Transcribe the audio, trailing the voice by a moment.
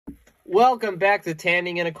Welcome back to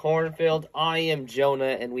Tanning in a Cornfield. I am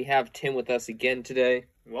Jonah, and we have Tim with us again today.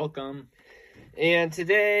 Welcome. And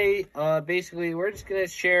today, basically, we're just going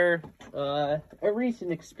to share a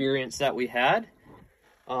recent experience that we had.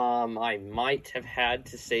 I might have had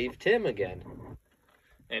to save Tim again.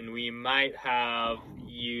 And we might have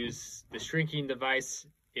used the shrinking device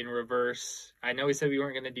in reverse. I know we said we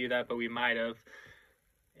weren't going to do that, but we might have.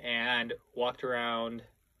 And walked around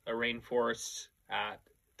a rainforest at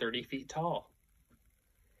 30 feet tall.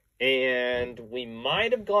 And we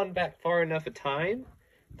might have gone back far enough a time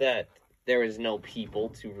that there was no people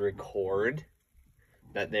to record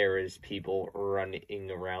that there is people running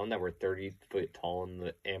around that were 30 foot tall in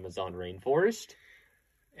the Amazon rainforest.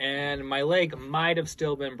 And my leg might have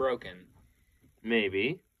still been broken.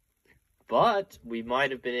 Maybe. But we might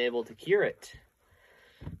have been able to cure it.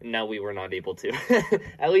 No, we were not able to.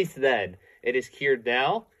 At least then. It is cured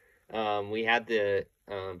now. We had to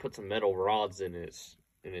put some metal rods in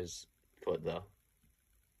his foot, though.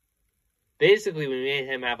 Basically, we made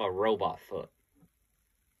him have a robot foot.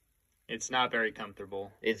 It's not very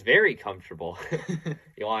comfortable. It's very comfortable.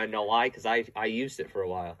 You want to know why? Because I used it for a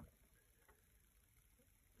while.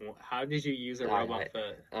 How did you use a robot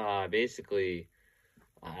foot? Basically,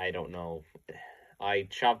 I don't know. I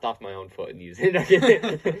chopped off my own foot and used it.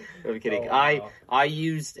 I'm kidding. Oh, wow. I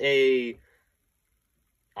used a...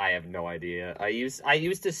 I have no idea. I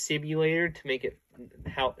used a simulator to make it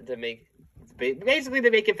basically to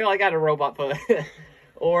make it feel like I had a robot foot.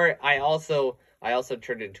 Or I also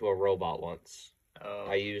turned it into a robot once. Oh.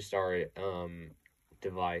 I used our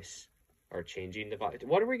device, our changing device.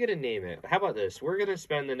 What are we gonna name it? How about this? We're gonna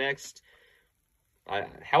spend the next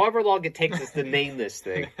however long it takes us to name this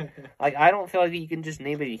thing. Like, I don't feel like you can just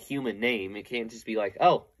name it a human name. It can't just be like,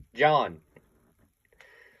 oh, John.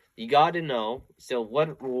 You got to know. So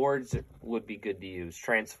what words would be good to use?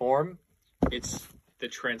 Transform? It's the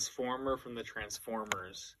Transformer from the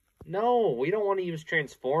Transformers. No, we don't want to use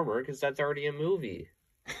Transformer because that's already a movie.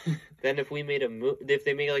 Then if we made if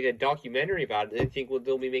they make like a documentary about it, I think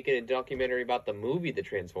they'll be making a documentary about the movie The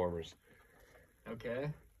Transformers. Okay.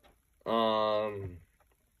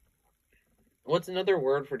 What's another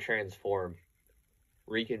word for transform?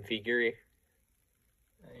 Reconfigure?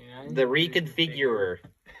 Yeah, The Reconfigurer.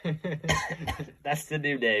 That's the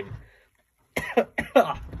new name.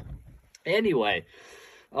 Anyway,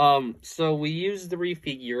 so we use the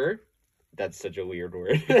Refigurer. That's such a weird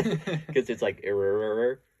word because it's like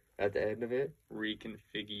at the end of it.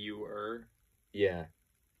 Reconfigurer. Yeah,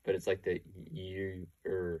 but it's like the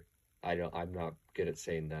I'm not good at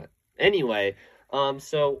saying that. Anyway,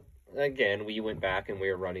 so again, we went back and we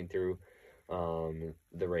were running through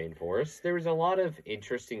the rainforest. There was a lot of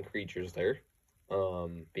interesting creatures there.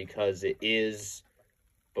 Because it is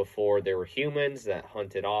before there were humans that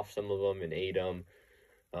hunted off some of them and ate them,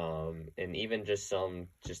 and even just some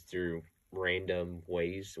just through random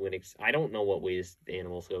ways. I don't know what ways the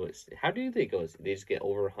animals go. How do they go? They just get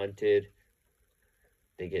overhunted.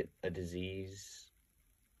 They get a disease.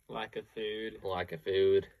 Lack of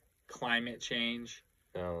food. Climate change.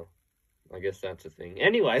 Oh, I guess that's a thing.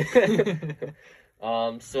 Anyway.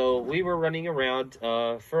 So we were running around.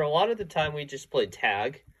 For a lot of the time, we just played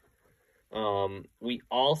tag. We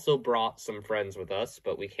also brought some friends with us,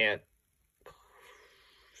 but we can't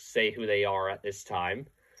say who they are at this time.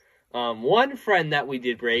 One friend that we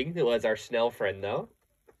did bring was our Snell friend, though.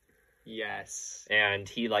 Yes. And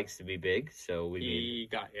he likes to be big, so he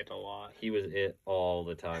got it a lot. He was it all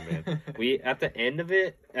the time, man. At the end of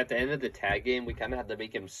the tag game, we kind of had to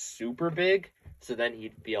make him super big, so then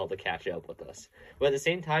he'd be able to catch up with us. But at the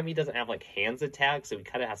same time, he doesn't have like hands of tag, so he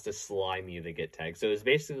kind of has to slime you to get tag. So it was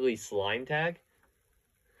basically slime tag.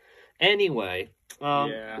 Anyway,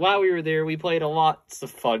 while we were there, we played lots of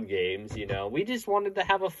fun games, you know. We just wanted to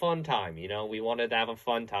have a fun time, you know. We wanted to have a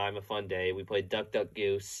fun time, a fun day. We played Duck, Duck,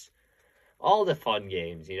 Goose. All the fun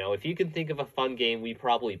games, you know. If you can think of a fun game, we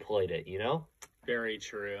probably played it, you know? Very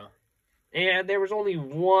true. And there was only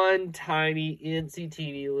one tiny,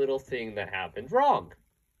 teeny little thing that happened wrong.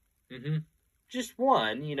 Mm-hmm. Just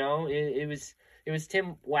one, you know. It was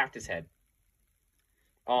Tim whacked his head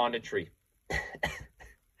on a tree.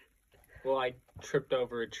 Well, I tripped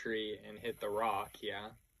over a tree and hit the rock, yeah.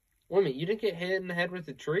 Wait a minute, you didn't get hit in the head with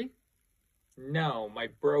the tree? No, my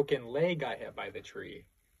broken leg got hit by the tree.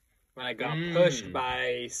 When I got pushed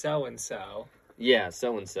by so-and-so. Yeah,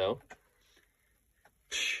 so-and-so.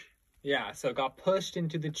 Yeah, so got pushed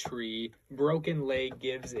into the tree, broken leg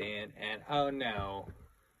gives in, and oh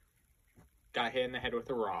got hit in the head with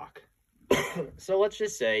a rock. So let's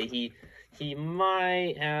just say he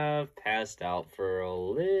might have passed out for a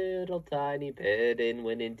little tiny bit and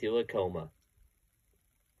went into a coma.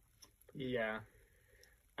 Yeah.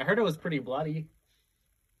 I heard it was pretty bloody.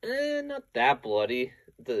 Not that bloody.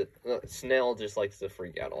 The Snell just likes to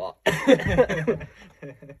freak out a lot.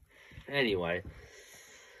 Anyway.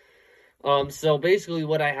 So basically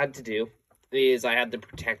what I had to do is I had to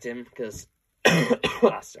protect him because...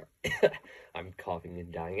 sorry. I'm coughing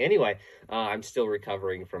and dying. Anyway, I'm still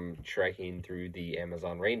recovering from trekking through the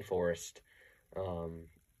Amazon rainforest.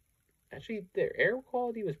 Actually, the air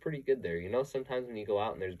quality was pretty good there. You know, sometimes when you go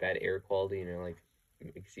out and there's bad air quality and you're like,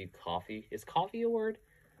 you see coffee. Is coffee a word?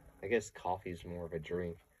 I guess coffee is more of a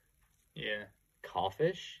drink. Yeah.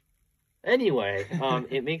 Coughish? Anyway,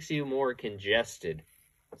 it makes you more congested.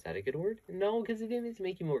 Is that a good word? No, because it didn't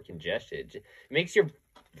make you more congested. It makes your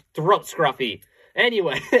throat scruffy.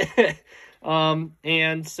 Anyway,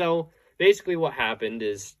 and so basically what happened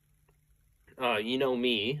is, you know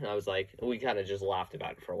me, I was like, we kind of just laughed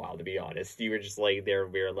about it for a while, to be honest. You were just laying there,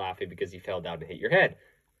 we were laughing because you fell down and hit your head.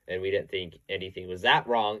 And we didn't think anything was that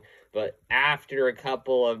wrong. But after a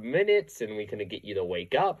couple of minutes, and we couldn't get you to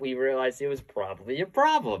wake up, we realized it was probably a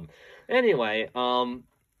problem. Anyway,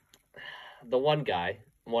 the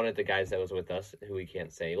one of the guys that was with us, who we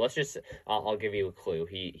can't say, I'll give you a clue.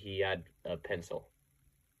 He had a pencil.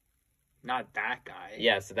 Not that guy.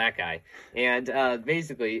 Yeah, so that guy. And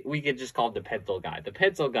basically, we could just call him the pencil guy. The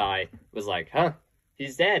pencil guy was like, huh,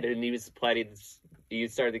 he's dead. And he was planning, he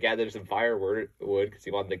started to gather some firewood because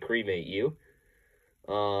he wanted to cremate you.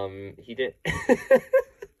 He did.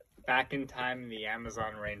 Back in time in the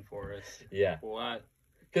Amazon rainforest. Yeah. What?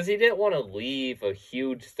 Because he didn't want to leave a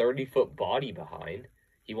huge 30-foot body behind.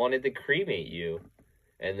 He wanted to cremate you.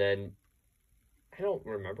 And then, I don't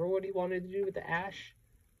remember what he wanted to do with the ash.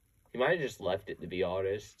 He might have just left it, to be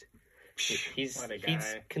honest. He's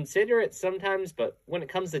considerate sometimes, but when it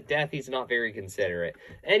comes to death, he's not very considerate.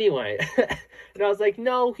 Anyway, and I was like,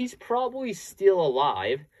 no, he's probably still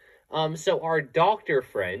alive. So our doctor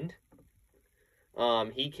friend,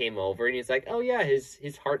 he came over and he's like, oh yeah,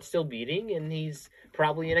 his heart's still beating and he's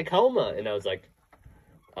probably in a coma. And I was like,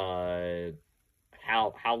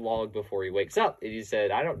 how long before he wakes up? And he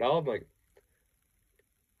said, I don't know. I'm like,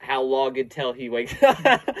 how long until he wakes up?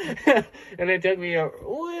 And it took me a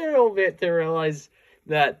little bit to realize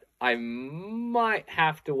that I might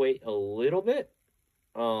have to wait a little bit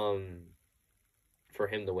for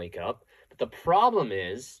him to wake up. But the problem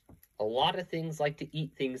is, a lot of things like to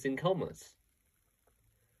eat things in comas.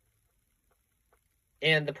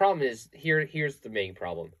 And the problem is, here's the main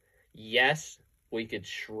problem. Yes, we could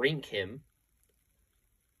shrink him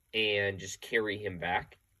and just carry him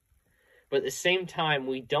back. But at the same time,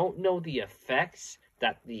 we don't know the effects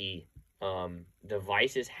that the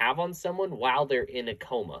devices have on someone while they're in a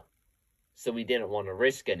coma. So we didn't want to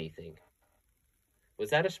risk anything.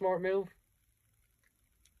 Was that a smart move?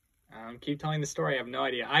 Keep telling the story. I have no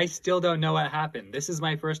idea. I still don't know what happened. This is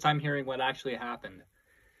my first time hearing what actually happened.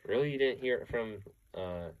 Really? You didn't hear it from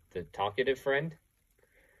the talkative friend?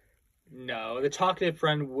 No, the talkative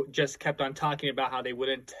friend just kept on talking about how they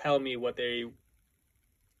wouldn't tell me what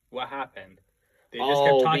happened. They just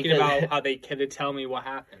kept talking about how they couldn't tell me what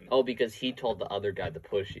happened. Oh, because he told the other guy to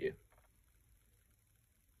push you.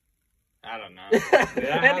 I don't know.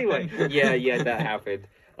 Anyway, yeah, that happened.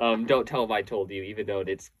 Don't tell him I told you, even though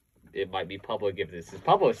it might be public if this is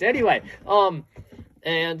published. Anyway,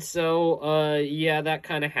 and so, yeah, that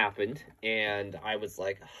kind of happened, and I was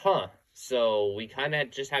like, huh, so we kind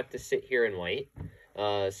of just have to sit here and wait.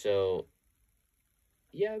 So,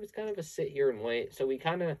 yeah, it was kind of a sit here and wait. So we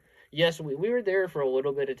kind of, yes, we were there for a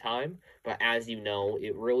little bit of time, but as you know,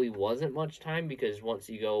 it really wasn't much time because once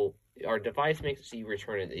you go, our device makes you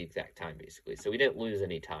return at the exact time, basically. So we didn't lose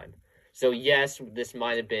any time. So yes, this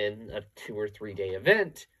might have been a 2 or 3 day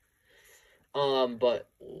event, but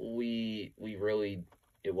we really,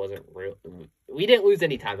 it wasn't real. We didn't lose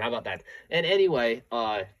any time. How about that? And anyway,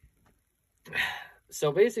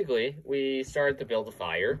 so basically, we started to build a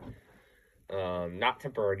fire. Not to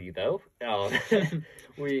burn you though.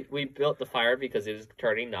 We built the fire because it was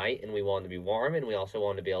turning night and we wanted to be warm and we also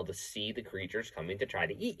wanted to be able to see the creatures coming to try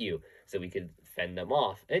to eat you so we could fend them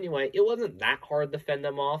off. Anyway, it wasn't that hard to fend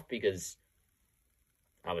them off because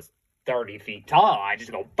I was 30 feet tall. I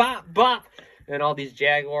just go bop, bop, and all these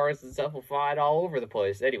jaguars and stuff will fly all over the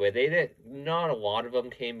place. Anyway, not a lot of them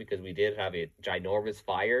came because we did have a ginormous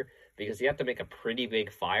fire because you have to make a pretty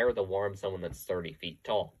big fire to warm someone that's 30 feet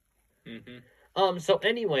tall. Mm-hmm. So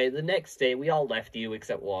anyway, the next day we all left you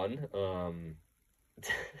except one.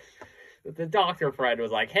 The doctor friend was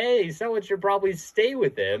like, hey, someone should probably stay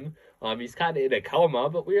with him. He's kind of in a coma,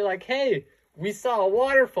 but we were like, hey, we saw a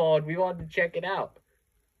waterfall and we wanted to check it out.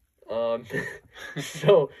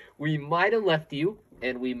 So we might have left you,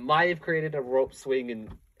 and we might have created a rope swing and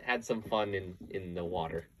had some fun in the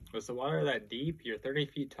water. Was the water that deep? You're 30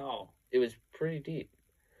 feet tall. It was pretty deep.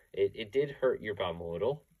 It did hurt your bum a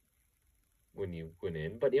little when you went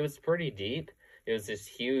in, but it was pretty deep. It was this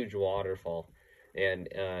huge waterfall, and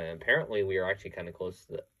apparently we were actually kind of close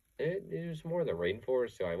to it was more the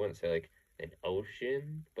rainforest, so I wouldn't say like an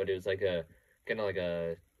ocean, but it was like a kind of like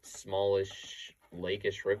a smallish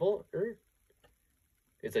lake-ish river.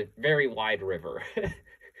 It's a very wide river,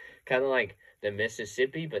 kind of like the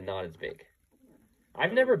Mississippi, but not as big.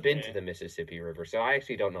 I've never been to the Mississippi River, so I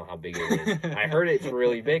actually don't know how big it is. I heard it's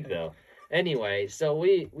really big, though. Anyway, so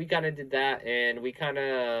we kind of did that, and we kind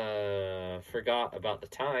of forgot about the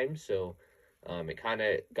time, so it kind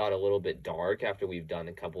of got a little bit dark after we've done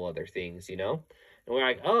a couple other things, you know? And we're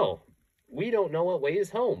like, oh, we don't know what way is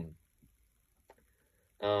home.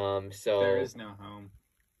 So... There is no home.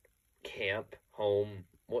 Camp, home,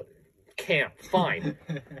 what? Camp, fine.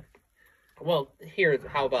 Well, here,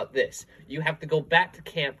 how about this? You have to go back to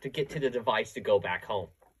camp to get to the device to go back home.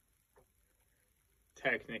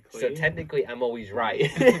 Technically. So technically, I'm always right.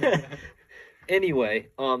 Anyway,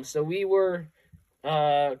 so we were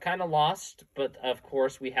kind of lost, but of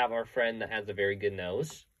course we have our friend that has a very good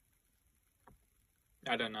nose.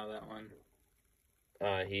 I don't know that one.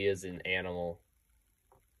 He is an animal.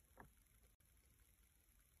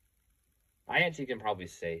 I actually can probably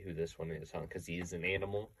say who this one is, huh? Because he is an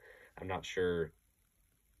animal. I'm not sure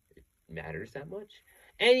it matters that much.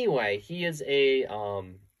 Anyway, he is a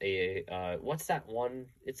what's that one?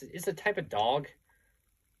 It's a type of dog.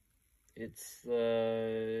 It's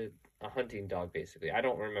a hunting dog, basically. I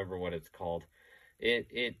don't remember what it's called.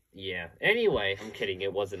 Yeah. Anyway, I'm kidding.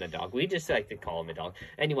 It wasn't a dog. We just like to call him a dog.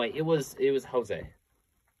 Anyway, it was Jose.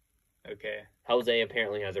 Okay. Jose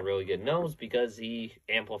apparently has a really good nose because he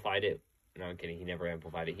amplified it. No, I'm kidding. He never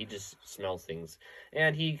amplified it. He just smells things.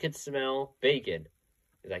 And he could smell bacon.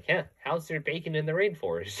 He's like, how's there bacon in the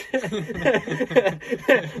rainforest?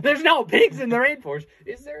 There's no pigs in the rainforest.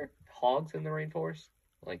 Is there hogs in the rainforest?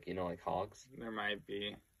 Like, like hogs? There might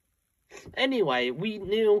be. Anyway, we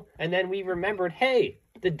knew, and then we remembered, hey,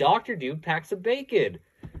 the doctor dude packs a bacon.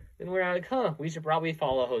 And we're like, we should probably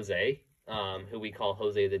follow Jose, who we call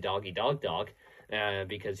Jose the doggy dog.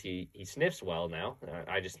 Because he sniffs well now.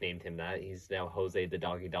 I just named him that. He's now Jose the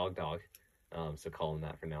doggy dog. So call him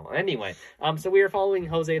that for now. Anyway, so we were following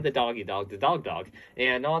Jose the doggy dog, the dog.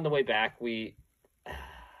 And on the way back, we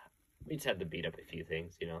just had to beat up a few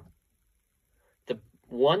things, The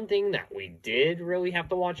one thing that we did really have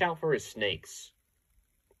to watch out for is snakes.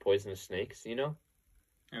 Poisonous snakes, Okay.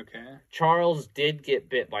 Charles did get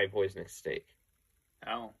bit by a poisonous snake.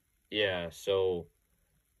 Oh. Yeah, so...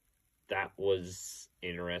 that was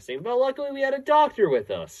interesting. But luckily we had a doctor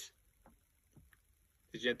with us.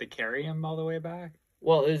 Did you have to carry him all the way back?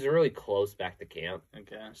 Well, it was really close back to camp.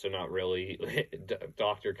 Okay. So not really.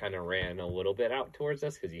 Doctor kind of ran a little bit out towards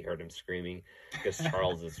us because he heard him screaming. Because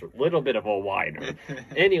Charles is a little bit of a whiner.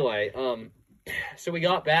 Anyway, so we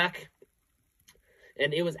got back.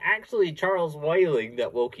 And it was actually Charles wailing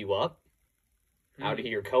that woke you up out of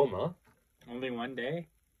your coma. Only one day?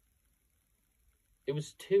 It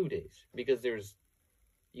was 2 days because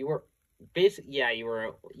you were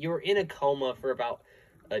in a coma for about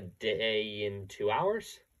a day and 2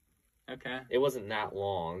 hours. Okay. It wasn't that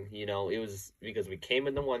long, it was because we came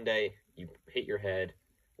in the one day, you hit your head,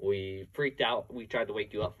 we freaked out, we tried to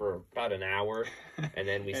wake you up for about an hour, and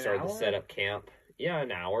then we started to set up camp. Yeah,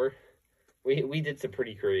 an hour. We did some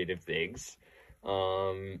pretty creative things.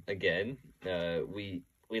 Again, we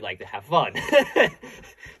like to have fun.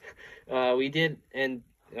 We did, and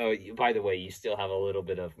by the way, you still have a little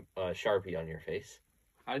bit of Sharpie on your face.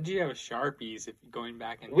 How did you have Sharpies if going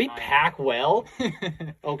back in We time? pack well.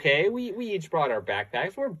 Okay, we each brought our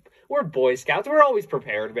backpacks. We're Boy Scouts. We're always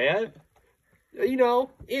prepared, man.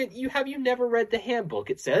 Have you never read the handbook?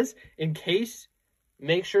 It says,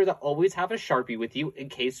 make sure to always have a Sharpie with you in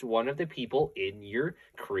case one of the people in your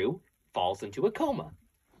crew falls into a coma.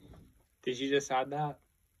 Did you just add that?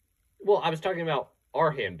 Well, I was talking about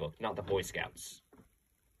our handbook, not the Boy Scouts.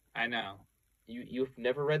 I know. You've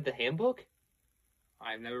never read the handbook?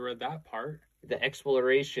 I've never read that part. The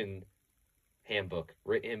Exploration Handbook,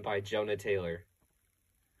 written by Jonah Taylor.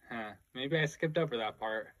 Huh. Maybe I skipped over that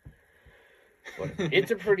part. It's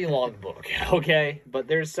a pretty long book, okay? But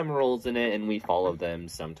there's some rules in it, and we follow them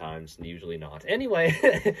sometimes, and usually not. Anyway,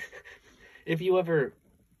 if you ever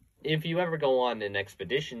if you ever go on an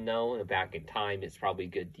expedition, though, back in time, it's probably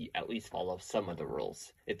good to at least follow some of the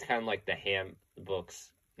rules. It's kind of like the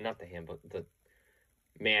handbooks, not the handbook, the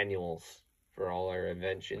manuals for all our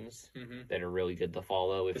inventions that are really good to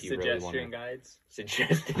follow if you really want to.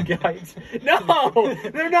 Suggestion guides. No,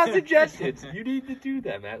 they're not suggestions. You need to do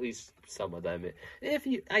them, at least some of them.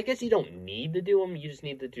 I guess you don't need to do them. You just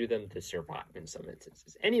need to do them to survive in some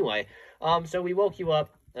instances. Anyway, so we woke you up.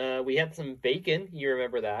 We had some bacon. You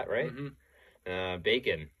remember that, right?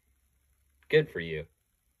 Bacon. Good for you.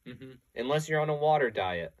 Unless you're on a water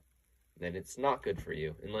diet, then it's not good for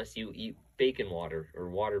you. Unless you eat bacon water or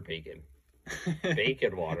water bacon.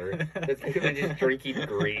 Bacon water. That's basically just drinking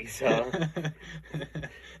grease, huh?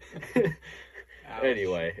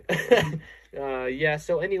 Anyway.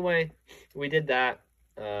 So anyway, we did that.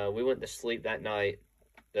 We went to sleep that night.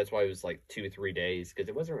 That's why it was like 2-3 days, because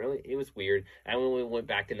it was weird. And when we went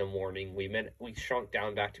back in the morning, we shrunk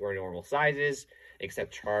down back to our normal sizes,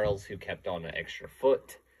 except Charles, who kept on an extra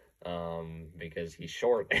foot. Because he's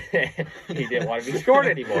short. He didn't want to be short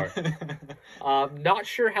anymore. Not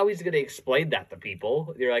sure how he's going to explain that to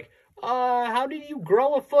people. You're like, how did you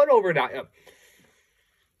grow a foot overnight?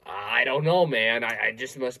 I don't know, man. I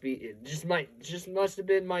just must have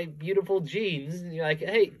been my beautiful genes. And you're like,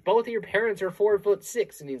 hey, both of your parents are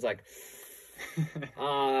 4'6", and he's like,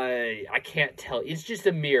 I can't tell. It's just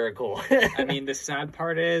a miracle. I mean, the sad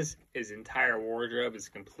part is his entire wardrobe is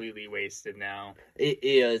completely wasted now. It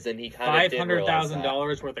is, and he kind of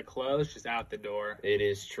 $500,000 worth of clothes just out the door. It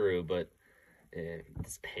is true, but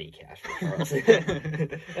it's petty cash for Charles.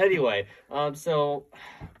 Anyway, so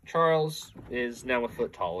Charles is now a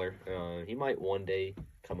foot taller. He might one day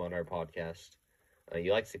come on our podcast.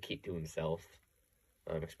 He likes to keep to himself.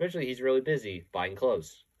 Especially he's really busy buying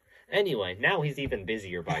clothes. Anyway, now he's even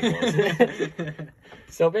busier buying clothes.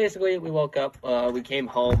 So basically, we woke up, we came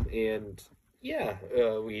home, and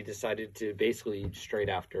we decided to basically straight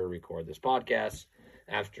after record this podcast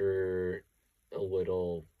after a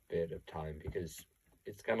little bit of time, because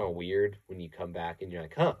it's kind of weird when you come back and you're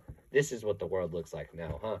like, this is what the world looks like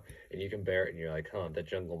now, and you compare it and you're like, the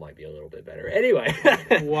jungle might be a little bit better. Anyway.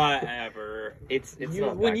 Whatever. It's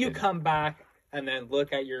not when you come back and then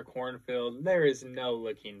look at your cornfield, there is no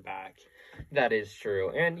looking back. That is true.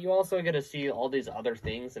 And you also get to see all these other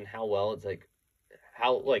things and how well it's like,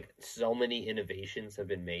 how so many innovations have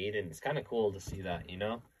been made, and it's kind of cool to see that, you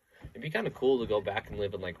know? It'd be kind of cool to go back and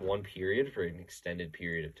live in one period for an extended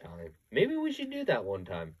period of time. Maybe we should do that one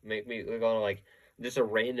time. Maybe we're going to just a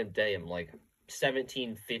random day in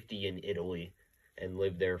 1750 in Italy and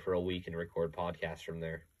live there for a week and record podcasts from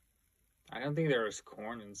there. I don't think there was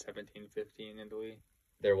corn in 1750 in Italy.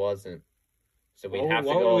 There wasn't. So what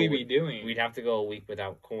would we be doing? We'd have to go a week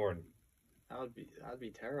without corn. That'd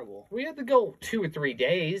be terrible. We had to go 2 or 3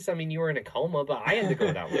 days. I mean, you were in a coma, but I had to go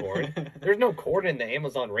without corn. There's no corn in the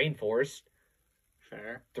Amazon rainforest.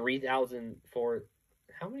 Fair. 3,000 for...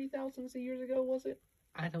 How many thousands of years ago was it?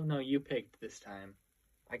 I don't know. You picked this time.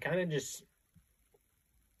 I kind of just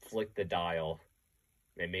flicked the dial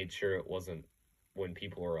and made sure it wasn't when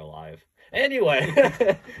people were alive. Anyway.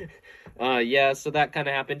 So that kind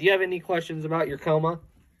of happened. Do you have any questions about your coma?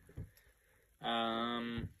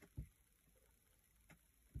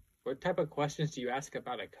 What type of questions do you ask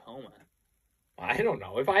about a coma? I don't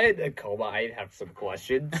know. If I had a coma, I'd have some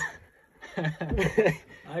questions.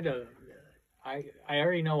 I don't. I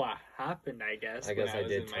already know what happened, I guess. I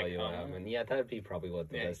did tell you what happened. Yeah, that would be probably what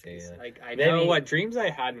the best thing is. I know what dreams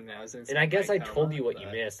I had when I was in. And I guess I told you what you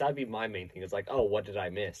missed. That'd be my main thing. It's what did I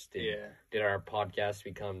miss? Did our podcast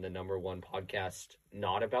become the #1 podcast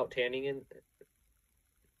not about tanning and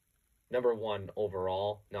 #1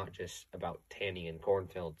 overall, not just about tanning in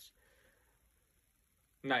cornfields?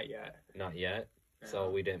 Not yet. Not yet? No.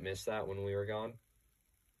 So we didn't miss that when we were gone?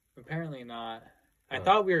 Apparently not. I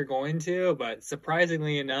thought we were going to, but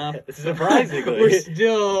surprisingly enough, we're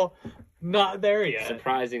still not there yet.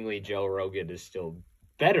 Surprisingly, Joe Rogan is still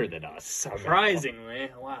better than us.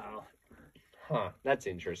 Surprisingly, wow. That's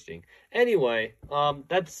interesting. Anyway,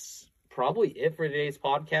 that's probably it for today's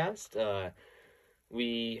podcast.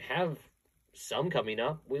 We have some coming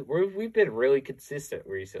up. We've been really consistent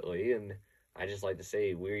recently, and I just like to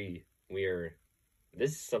say we are.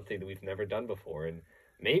 This is something that we've never done before, and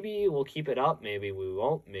maybe we'll keep it up. Maybe we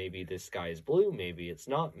won't. Maybe the sky is blue. Maybe it's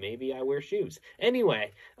not. Maybe I wear shoes.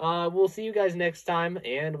 Anyway, we'll see you guys next time,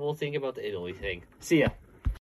 and we'll think about the Italy thing. See ya.